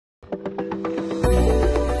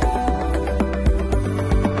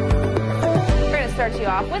start you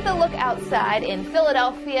off with a look outside in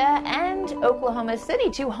Philadelphia and Oklahoma City,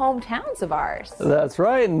 two hometowns of ours. That's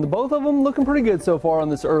right, and both of them looking pretty good so far on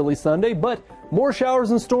this early Sunday, but more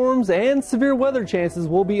showers and storms and severe weather chances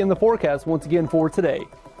will be in the forecast once again for today.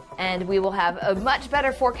 And we will have a much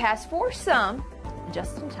better forecast for some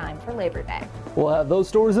just in time for Labor Day. We'll have those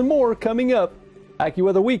stories and more coming up.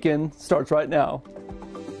 AccuWeather Weekend starts right now.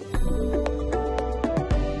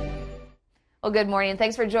 Well, good morning.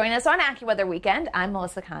 Thanks for joining us on AccuWeather Weekend. I'm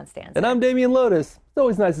Melissa Constance. And I'm Damian Lotus. It's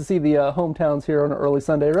always nice to see the hometowns here on an early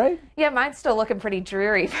Sunday, right? Yeah, mine's still looking pretty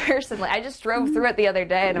dreary personally. I just drove through it the other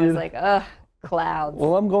day and I was like, ugh, clouds.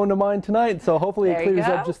 Well, I'm going to mine tonight, so hopefully it clears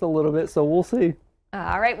up just a little bit, so we'll see.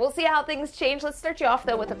 All right, we'll see how things change. Let's start you off,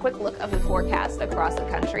 though, with a quick look of the forecast across the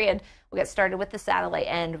country. And we'll get started with the satellite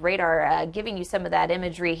and radar, giving you some of that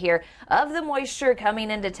imagery here of the moisture coming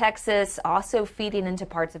into Texas, also feeding into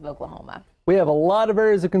parts of Oklahoma. We have a lot of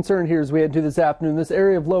areas of concern here as we head into this afternoon. This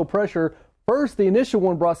area of low pressure, first, the initial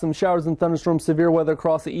one brought some showers and thunderstorms, severe weather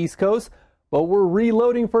across the East Coast. But we're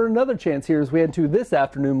reloading for another chance here as we head into this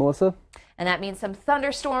afternoon, Melissa. And that means some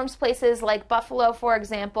thunderstorms. Places like Buffalo, for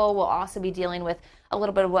example, will also be dealing with a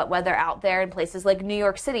little bit of wet weather out there, in places like New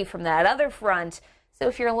York City from that other front. So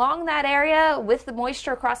if you're along that area with the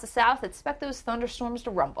moisture across the south, expect those thunderstorms to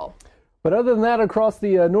rumble. But other than that, across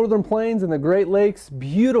the northern plains and the Great Lakes,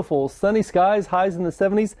 beautiful sunny skies, highs in the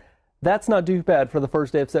 70s. That's not too bad for the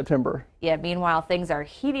first day of September. Yeah, meanwhile, things are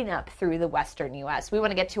heating up through the western U.S. We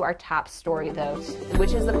want to get to our top story, though,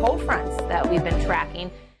 which is the cold fronts that we've been tracking.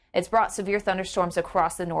 It's brought severe thunderstorms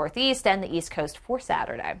across the Northeast and the East Coast for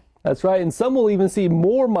Saturday. That's right, and some will even see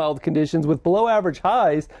more mild conditions with below average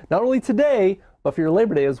highs, not only today, but for your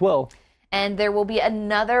Labor Day as well. And there will be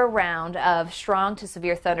another round of strong to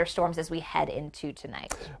severe thunderstorms as we head into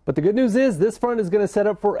tonight. But the good news is this front is going to set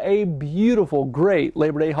up for a beautiful, great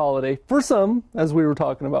Labor Day holiday for some, as we were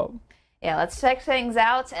talking about. Yeah, let's check things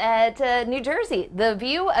out at New Jersey. The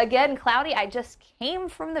view, again, cloudy. I just came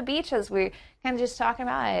from the beach as we were kind of just talking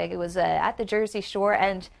about. It was at the Jersey Shore,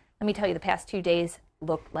 and let me tell you, the past 2 days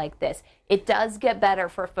look like this. It does get better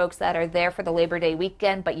for folks that are there for the Labor Day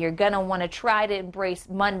weekend, but you're going to want to try to embrace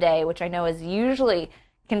Monday, which I know is usually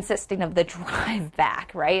consisting of the drive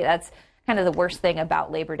back, right? That's kind of the worst thing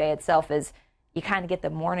about Labor Day itself is you kind of get the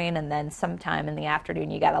morning and then sometime in the afternoon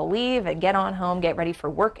you got to leave and get on home, get ready for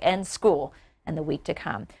work and school and the week to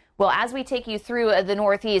come. Well, as we take you through the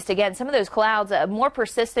Northeast, again, some of those clouds more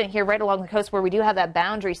persistent here right along the coast where we do have that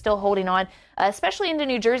boundary still holding on, especially into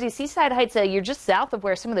New Jersey. Seaside Heights, you're just south of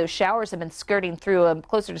where some of those showers have been skirting through,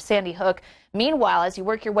 closer to Sandy Hook. Meanwhile, as you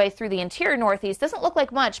work your way through the interior Northeast, doesn't look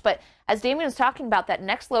like much, but as Damien was talking about, that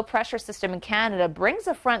next low pressure system in Canada brings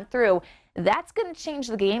a front through. That's going to change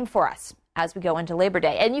the game for us as we go into Labor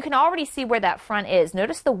Day. And you can already see where that front is.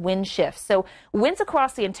 Notice the wind shifts. So winds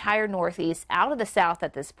across the entire Northeast, out of the south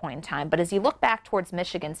at this point in time. But as you look back towards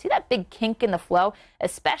Michigan, see that big kink in the flow,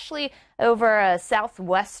 especially over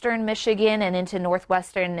southwestern Michigan and into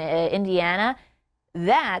northwestern Indiana.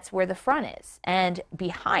 That's where the front is. And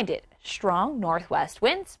behind it, strong northwest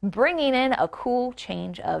winds bringing in a cool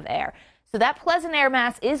change of air. So that pleasant air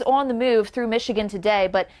mass is on the move through Michigan today,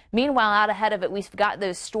 but meanwhile, out ahead of it, we've got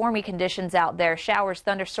those stormy conditions out there. Showers,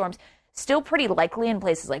 thunderstorms, still pretty likely in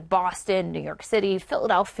places like Boston, New York City,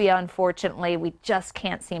 Philadelphia, unfortunately. We just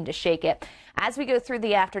can't seem to shake it. As we go through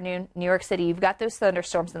the afternoon, New York City, you've got those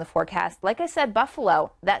thunderstorms in the forecast. Like I said,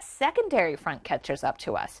 Buffalo, that secondary front catches up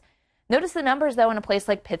to us. Notice the numbers, though, in a place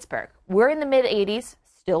like Pittsburgh. We're in the mid-80s,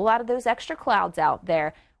 still a lot of those extra clouds out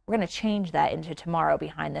there. We're going to change that into tomorrow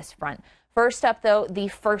behind this front. First up, though, the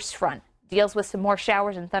first front deals with some more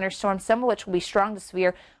showers and thunderstorms, some of which will be strong to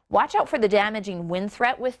severe. Watch out for the damaging wind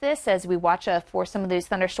threat with this as we watch for some of these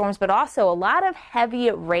thunderstorms, but also a lot of heavy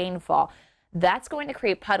rainfall. That's going to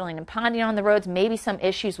create puddling and ponding on the roads, maybe some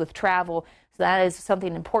issues with travel. So that is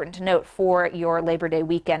something important to note for your Labor Day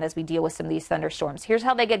weekend as we deal with some of these thunderstorms. Here's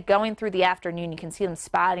how they get going through the afternoon. You can see them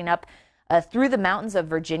spotting up through the mountains of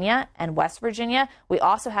Virginia and West Virginia. We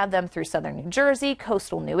also have them through southern New Jersey,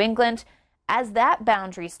 coastal New England. As that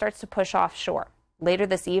boundary starts to push offshore later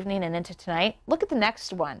this evening and into tonight, look at the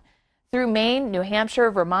next one. Through Maine, New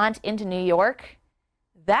Hampshire, Vermont, into New York.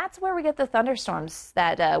 That's where we get the thunderstorms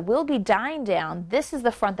that will be dying down. This is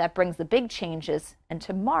the front that brings the big changes. And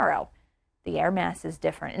tomorrow, the air mass is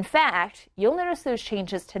different. In fact, you'll notice those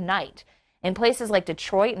changes tonight. In places like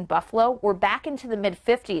Detroit and Buffalo, we're back into the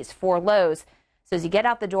mid-50s for lows. So as you get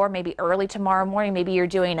out the door, maybe early tomorrow morning, maybe you're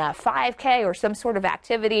doing a 5K or some sort of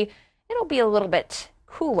activity, it'll be a little bit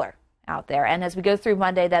cooler out there. And as we go through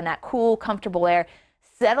Monday, then that cool, comfortable air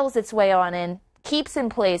settles its way on in, keeps in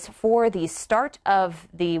place for the start of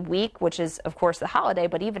the week, which is, of course, the holiday.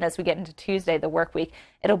 But even as we get into Tuesday, the work week,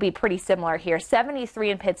 it'll be pretty similar here.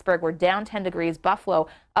 73 in Pittsburgh. We're down 10 degrees. Buffalo,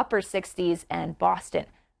 upper 60s, and Boston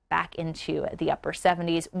back into the upper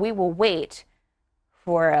 70s. We will wait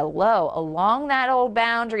for a low along that old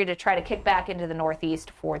boundary to try to kick back into the northeast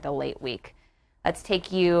for the late week. Let's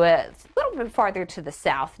take you a little bit farther to the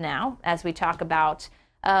south now as we talk about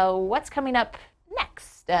what's coming up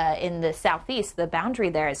next in the southeast. The boundary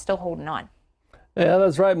there is still holding on. Yeah,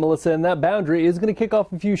 that's right, Melissa. And that boundary is going to kick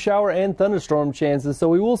off a few shower and thunderstorm chances. So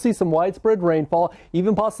we will see some widespread rainfall,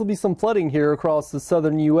 even possibly some flooding here across the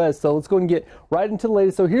southern U.S. So let's go and get right into the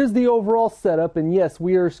latest. So here's the overall setup. And yes,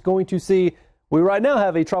 we are going to see, we right now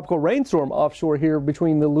have a tropical rainstorm offshore here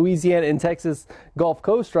between the Louisiana and Texas Gulf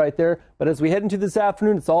Coast right there. But as we head into this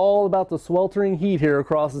afternoon, it's all about the sweltering heat here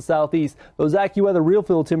across the southeast. Those AccuWeather real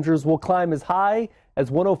field temperatures will climb as high as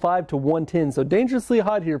 105 to 110. So dangerously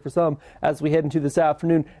hot here for some as we head into this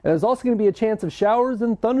afternoon. And there's also going to be a chance of showers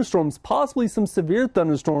and thunderstorms, possibly some severe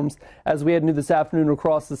thunderstorms as we head into this afternoon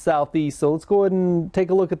across the southeast. So let's go ahead and take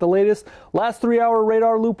a look at the latest. Last 3-hour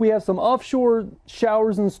radar loop, we have some offshore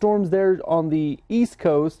showers and storms there on the east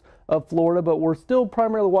coast of Florida, but we're still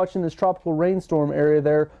primarily watching this tropical rainstorm area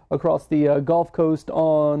there across the Gulf Coast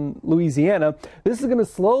on Louisiana. This is going to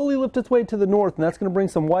slowly lift its way to the north, and that's going to bring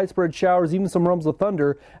some widespread showers, even some rumbles of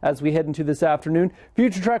thunder as we head into this afternoon.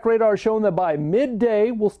 Future track radar is showing that by midday,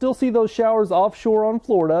 we'll still see those showers offshore on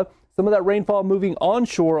Florida, some of that rainfall moving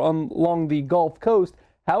onshore along the Gulf Coast.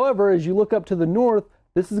 However, as you look up to the north,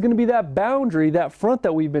 this is going to be that boundary, that front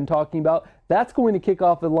that we've been talking about. That's going to kick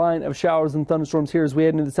off a line of showers and thunderstorms here as we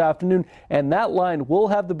head into this afternoon. And that line will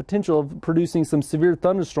have the potential of producing some severe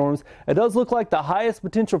thunderstorms. It does look like the highest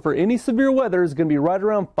potential for any severe weather is going to be right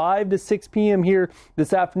around 5 to 6 p.m. here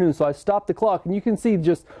this afternoon. So I stopped the clock and you can see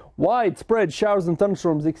just widespread showers and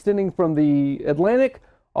thunderstorms extending from the Atlantic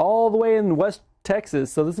all the way in West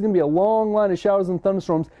Texas. So this is going to be a long line of showers and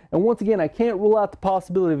thunderstorms. And once again, I can't rule out the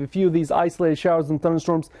possibility of a few of these isolated showers and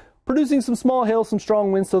thunderstorms producing some small hail, some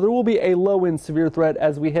strong winds. So there will be a low-end severe threat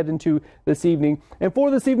as we head into this evening. And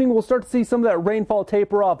for this evening, we'll start to see some of that rainfall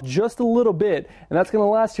taper off just a little bit. And that's going to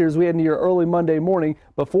last here as we head into your early Monday morning.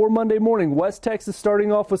 Before Monday morning, West Texas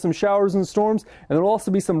starting off with some showers and storms. And there will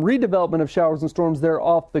also be some redevelopment of showers and storms there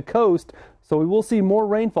off the coast. So we will see more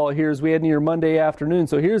rainfall here as we head into your Monday afternoon.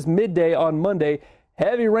 So here's midday on Monday.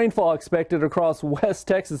 Heavy rainfall expected across West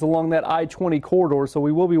Texas along that I-20 corridor. So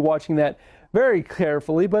we will be watching that very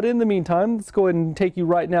carefully. But in the meantime, let's go ahead and take you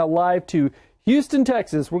right now live to Houston,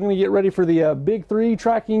 Texas. We're going to get ready for the Big Three,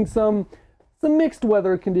 tracking some mixed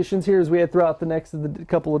weather conditions here as we head throughout the next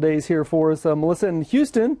couple of days here for us. Melissa, in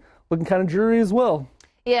Houston, looking kind of dreary as well.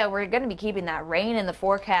 Yeah, we're going to be keeping that rain in the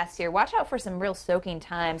forecast here. Watch out for some real soaking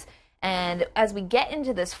times. And as we get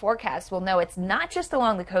into this forecast, we'll know it's not just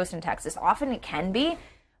along the coast in Texas. Often it can be,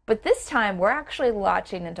 but this time we're actually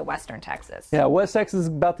launching into western Texas. Yeah, West Texas is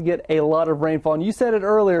about to get a lot of rainfall. And you said it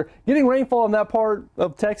earlier, getting rainfall in that part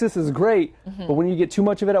of Texas is great, but when you get too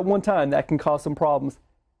much of it at one time, that can cause some problems.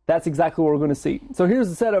 That's exactly what we're going to see. So here's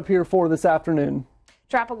the setup here for this afternoon.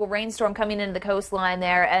 Tropical rainstorm coming into the coastline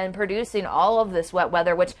there and producing all of this wet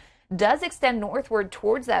weather, which does extend northward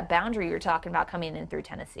towards that boundary you're talking about coming in through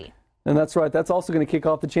Tennessee. And that's right. That's also going to kick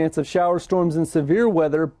off the chance of shower storms and severe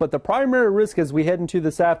weather. But the primary risk as we head into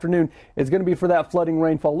this afternoon is going to be for that flooding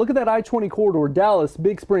rainfall. Look at that I-20 corridor, Dallas,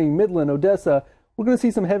 Big Spring, Midland, Odessa. We're going to see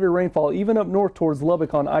some heavy rainfall even up north towards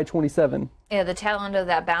Lubbock on I-27. Yeah, the tail end of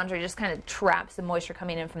that boundary just kind of traps the moisture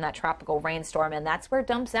coming in from that tropical rainstorm, and that's where it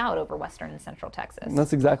dumps out over western and central Texas. And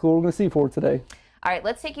that's exactly what we're going to see for today. All right,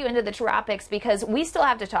 let's take you into the tropics because we still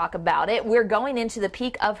have to talk about it. We're going into the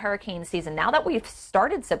peak of hurricane season. Now that we've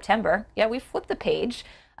started September, we've flipped the page.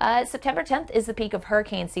 September 10th is the peak of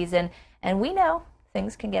hurricane season, and we know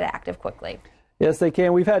things can get active quickly. Yes, they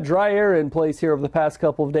can. We've had dry air in place here over the past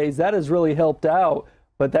couple of days. That has really helped out,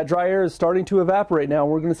 but that dry air is starting to evaporate now.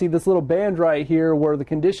 We're going to see this little band right here where the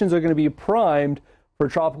conditions are going to be primed for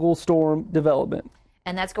tropical storm development.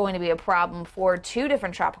 And that's going to be a problem for two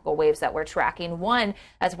different tropical waves that we're tracking. One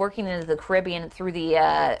that's working into the Caribbean through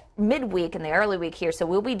the midweek and the early week here. So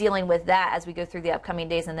we'll be dealing with that as we go through the upcoming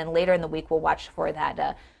days. And then later in the week, we'll watch for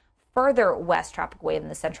that further west tropical wave in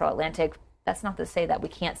the central Atlantic. That's not to say that we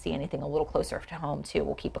can't see anything a little closer to home, too.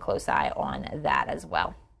 We'll keep a close eye on that as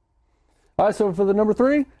well. All right, so for the number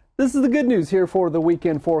 3. This is the good news here for the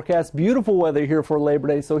weekend forecast. Beautiful weather here for Labor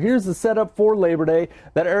Day. So here's the setup for Labor Day.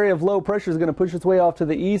 That area of low pressure is going to push its way off to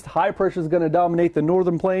the east. High pressure is going to dominate the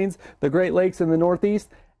northern plains, the Great Lakes, and the Northeast.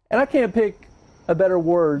 And I can't pick a better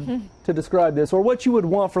word to describe this or what you would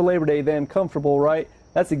want for Labor Day than comfortable, right?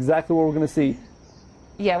 That's exactly what we're going to see.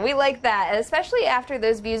 Yeah, we like that, especially after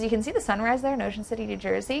those views. You can see the sunrise there in Ocean City, New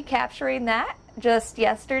Jersey, capturing that just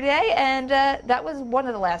yesterday, and that was one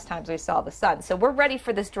of the last times we saw the sun. So we're ready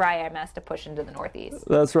for this dry air mass to push into the Northeast.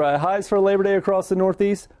 That's right. Highs for Labor Day across the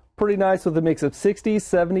Northeast, pretty nice with a mix of 60s,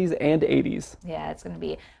 70s, and 80s. Yeah, it's going to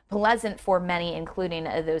be pleasant for many, including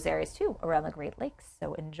those areas too around the Great Lakes.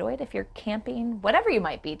 So enjoy it if you're camping, whatever you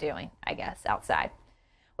might be doing, I guess, outside.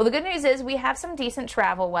 Well, the good news is we have some decent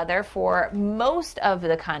travel weather for most of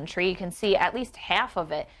the country. You can see at least half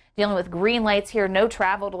of it dealing with green lights here, no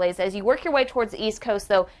travel delays. As you work your way towards the East Coast,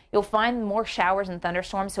 though, you'll find more showers and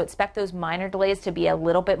thunderstorms, so expect those minor delays to be a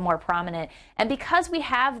little bit more prominent. And because we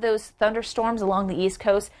have those thunderstorms along the East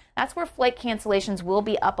Coast, that's where flight cancellations will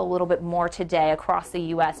be up a little bit more today across the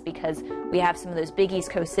U.S. because we have some of those big East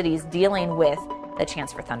Coast cities dealing with the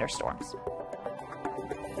chance for thunderstorms.